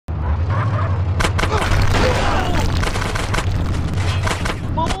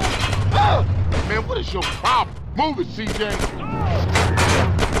What's your problem? Move it, CJ.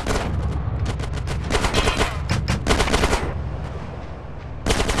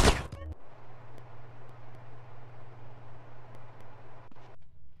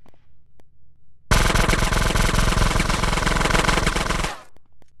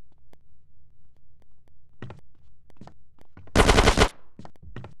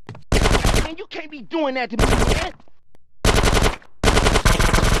 Man, you can't be doing that to me, man.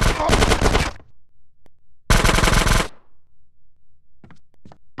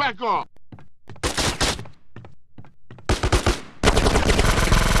 Back off.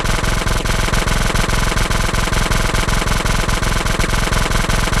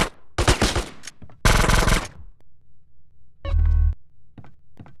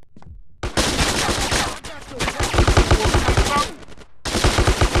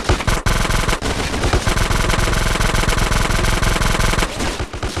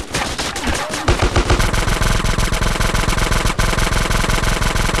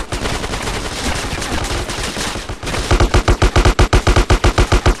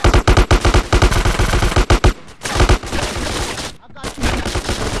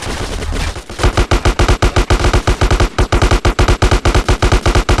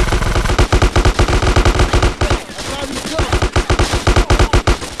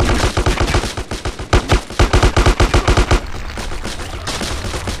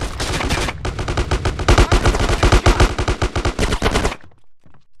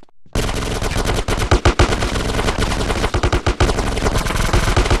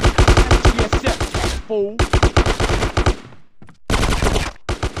 Fool.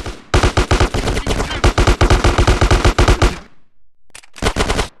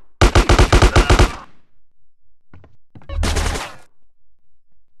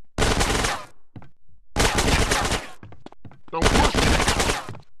 Don't push me.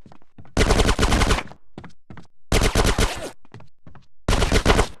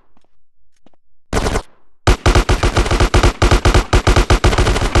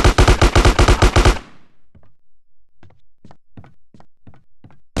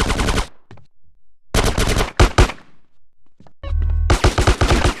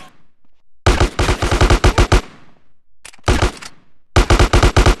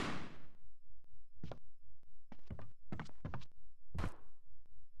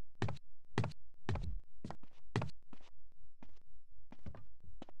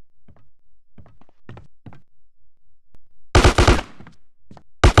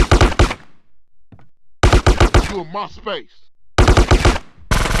 You in my space.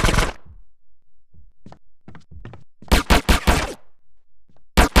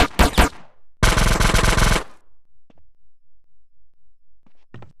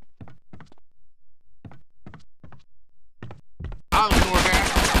 I don't know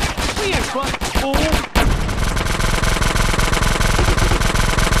that. We ain't fucking fool.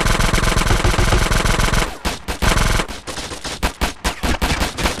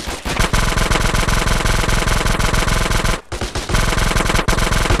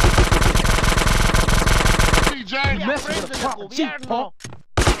 CJ, Messing with a proper cheap punk.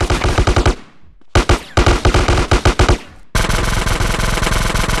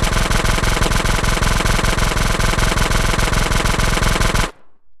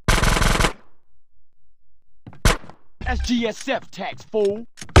 That's GSF tax, fool.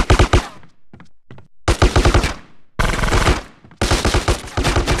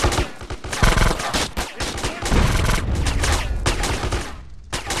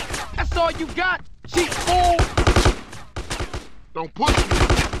 That's all you got, cheap fool. don't push me.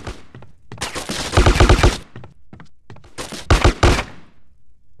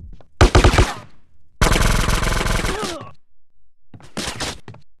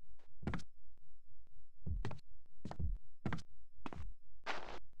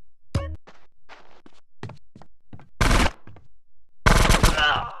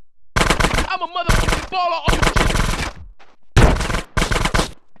 I'm a motherfucking baller on the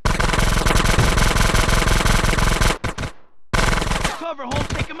cover, home,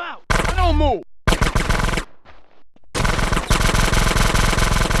 take him out. Don't move.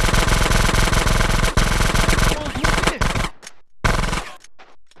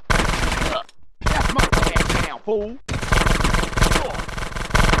 That's my ass now, fool.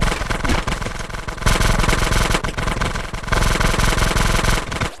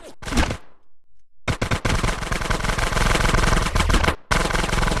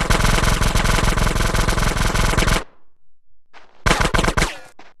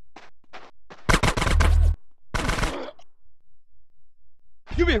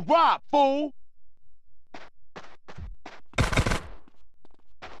 You been robbed, fool!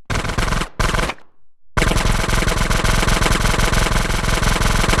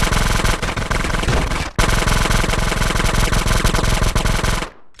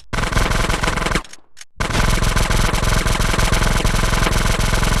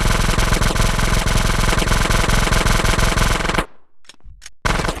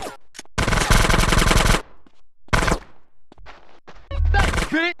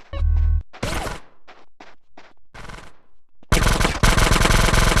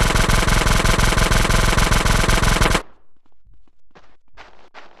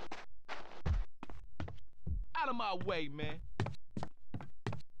 way, man.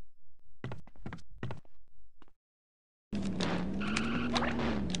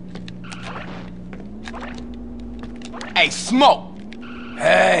 Hey, Smoke!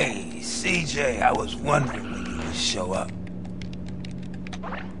 Hey, CJ, I was wondering when you would show up.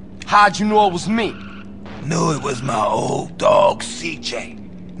 How'd you know it was me? Knew it was my old dog,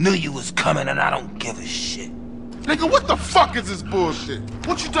 CJ. Knew you was coming and I don't give a shit. Nigga, what the fuck is this bullshit?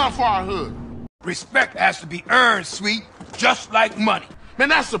 What you done for our hood? Respect has to be earned, sweet, just like money. Man,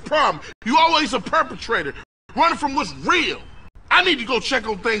 that's the problem. You always a perpetrator, running from what's real. I need to go check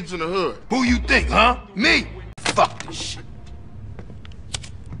on things in the hood. Who you think, huh? Me? Fuck this shit.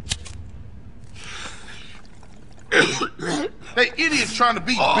 They idiots trying to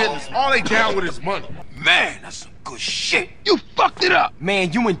beat business. All they down with is money. Man, that's some good shit. You fucked it up.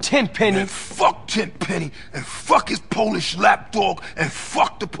 Man, you and Tenpenny. And fuck Tenpenny, and fuck his Polish lapdog, and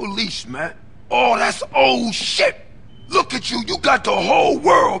fuck the police, man. Oh, that's old shit. Look at you, you got the whole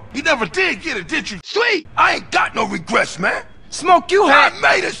world. You never did get it, did you? Sweet, I ain't got no regrets, man. Smoke, you had... I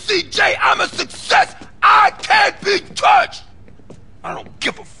made it, CJ. I'm a success. I can't be touched. I don't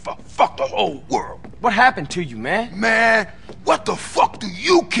give a fuck. Fuck the whole world. What happened to you, man? Man, what the fuck do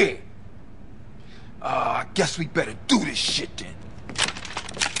you care? I guess we better do this shit then.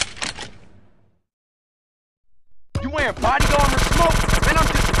 You wearing bodyguard or Smoke? Man, I'm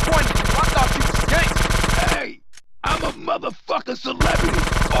disappointed. I thought you was gangster. Hey, I'm a motherfucking celebrity.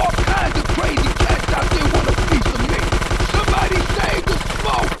 All kinds of crazy cats out there want a piece of me. Somebody save the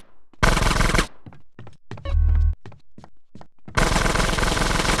Smoke.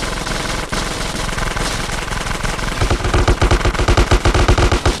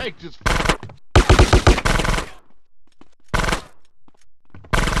 Take this.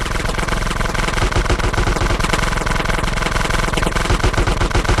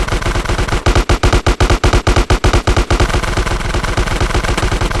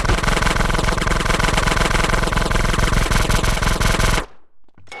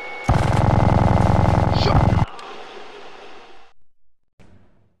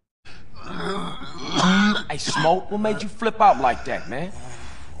 Hey, Smoke, what made you flip out like that, man?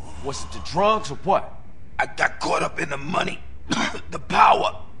 Was it the drugs or what? I got caught up in the money, the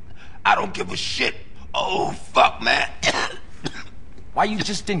power. I don't give a shit. Oh, fuck, man. Why you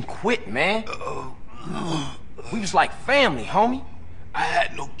just didn't quit, man? We was like family, homie. I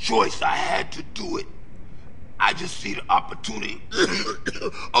had no choice. I had to do it. I just see the opportunity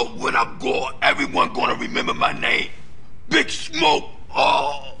of when I'm gone. Everyone gonna remember my name. Big Smoke.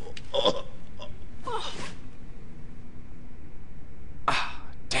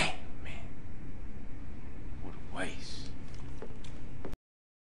 Damn, man. What a waste.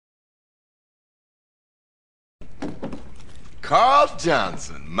 Carl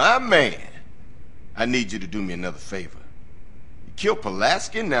Johnson, my man. I need you to do me another favor. You killed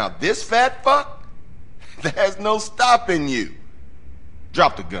Pulaski, now this fat fuck? There's no stopping you.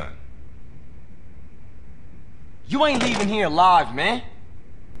 Drop the gun. You ain't leaving here alive, man.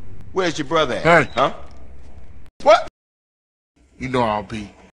 Where's your brother at? Hey. Huh? What? You know I'll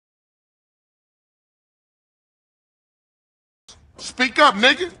be. Speak up,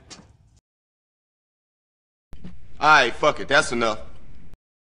 nigga. Alright, fuck it, that's enough.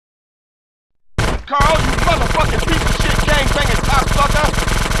 Carl, you motherfucking piece of shit gangbanging cocksucker.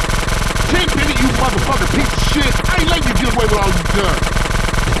 Tenpenny, you motherfucking piece of shit. I ain't letting you get away with all you done.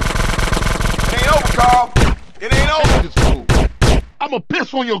 It ain't over, Carl. It ain't over. This fool. I'ma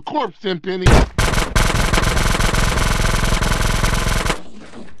piss on your corpse, Tenpenny.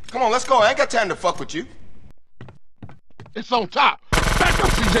 Come on, let's go. I ain't got time to fuck with you. It's on top. Back up,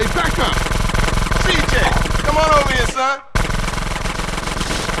 CJ, back up. CJ, come on over here, son.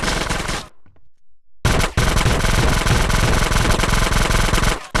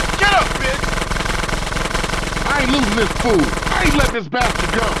 Get up, bitch. I ain't losing this fool. I ain't letting this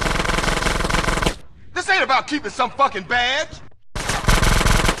bastard go. This ain't about keeping some fucking badge.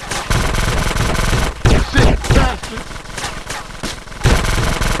 Sick bastard.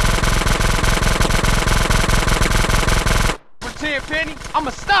 For 10 penny,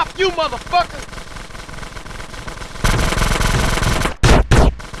 I'ma stop you, motherfucker.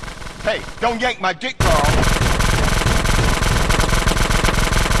 Hey, don't yank my dick, Carl.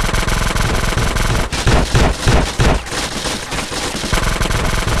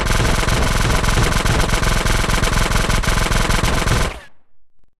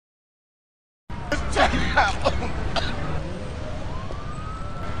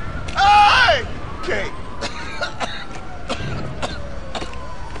 Hey! Okay.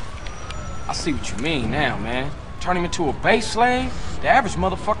 I see what you mean now, man. Turn him into a base slave? The average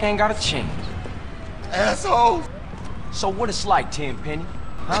motherfucker ain't got a chance. Asshole. So what it's like, Tenpenny?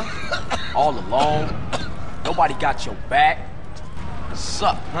 Huh? All alone? Nobody got your back?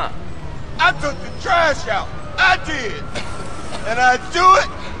 Suck, huh? I took the trash out. I did. And I do it.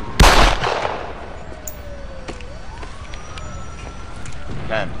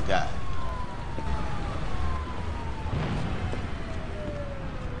 Time to die.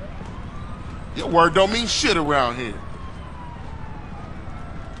 Your word don't mean shit around here.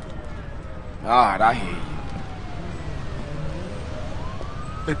 Alright, I hear you.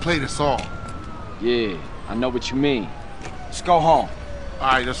 They played us all. Yeah, I know what you mean. Let's go home.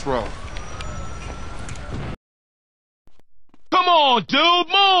 Alright, let's roll. Come on, dude,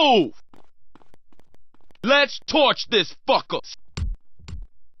 move! Let's torch this fucker.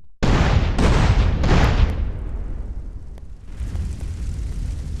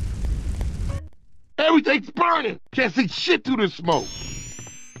 Everything's burning. Can't see shit through the smoke.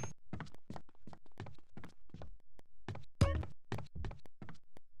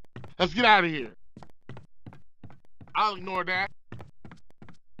 Let's get out of here. I'll ignore that.